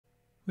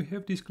We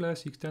have this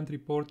class extend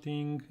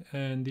reporting,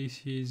 and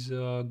this is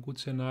a good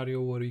scenario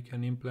where we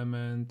can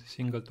implement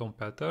Singleton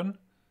pattern.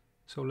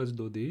 So let's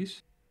do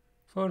this.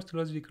 First,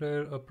 let's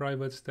declare a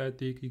private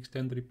static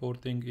extend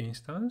reporting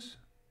instance.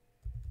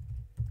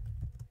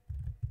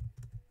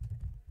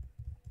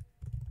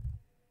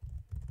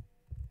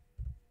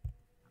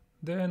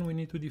 Then we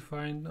need to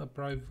define a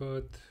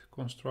private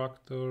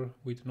constructor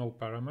with no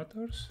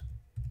parameters.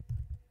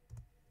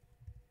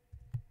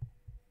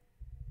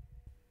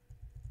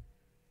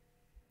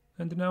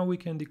 And now we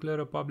can declare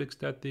a public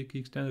static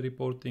extend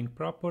reporting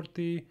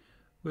property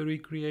where we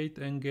create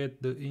and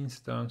get the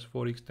instance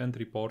for extend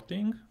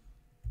reporting.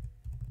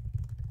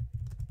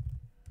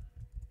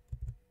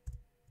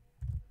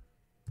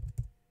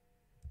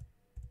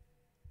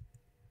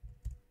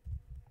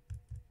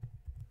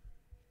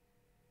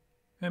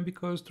 And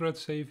because thread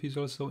safe is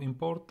also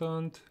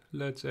important,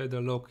 let's add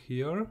a lock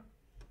here.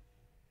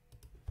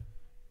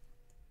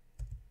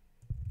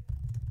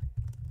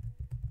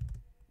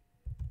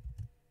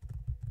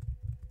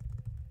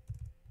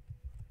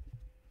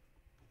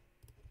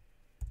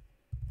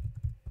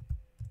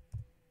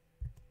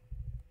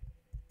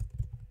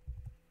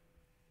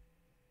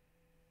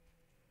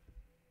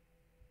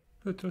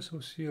 Let's also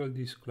seal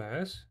this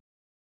class.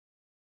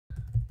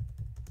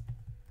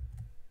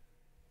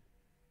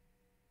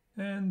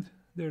 And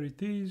there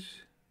it is.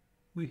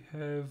 We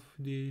have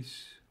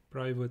this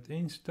private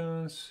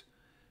instance.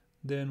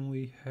 Then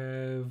we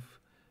have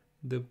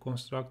the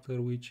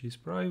constructor which is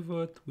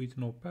private with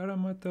no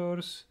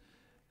parameters.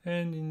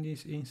 And in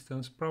this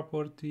instance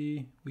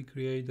property, we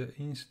create the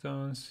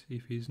instance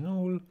if it's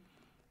null.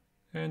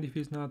 And if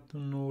it's not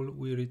null,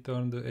 we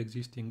return the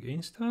existing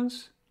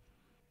instance.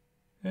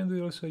 And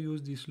we also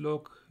use this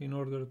lock in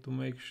order to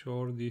make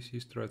sure this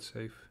is thread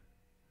safe.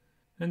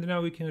 And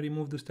now we can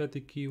remove the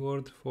static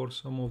keyword for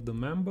some of the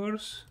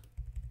members.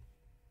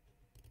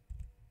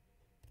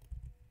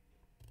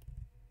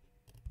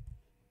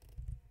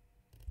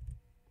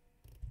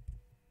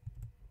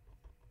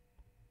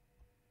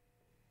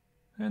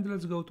 And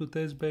let's go to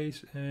test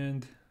base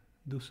and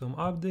do some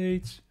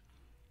updates.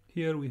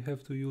 Here we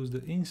have to use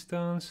the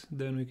instance,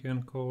 then we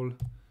can call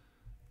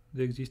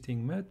the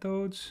existing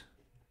methods.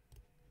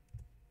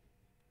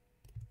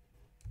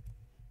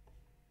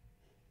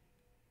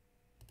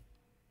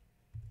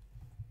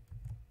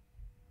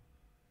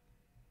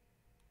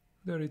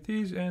 There it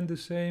is, and the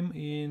same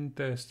in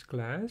test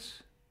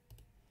class.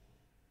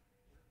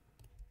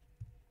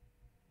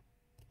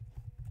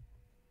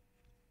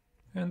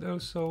 And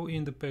also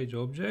in the page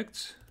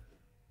objects.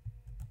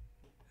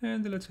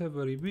 And let's have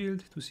a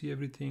rebuild to see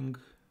everything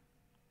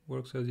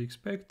works as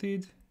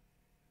expected.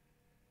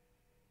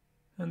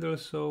 And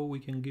also we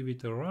can give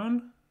it a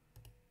run.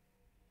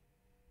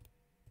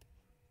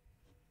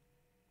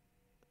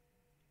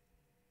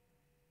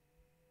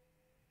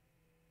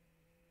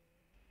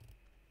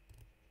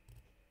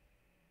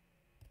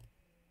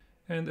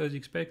 And as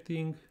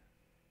expecting,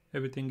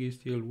 everything is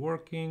still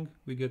working.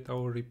 We get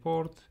our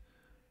report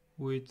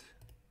with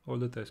all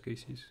the test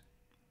cases.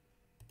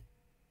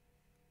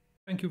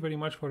 Thank you very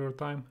much for your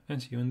time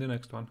and see you in the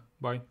next one.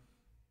 Bye.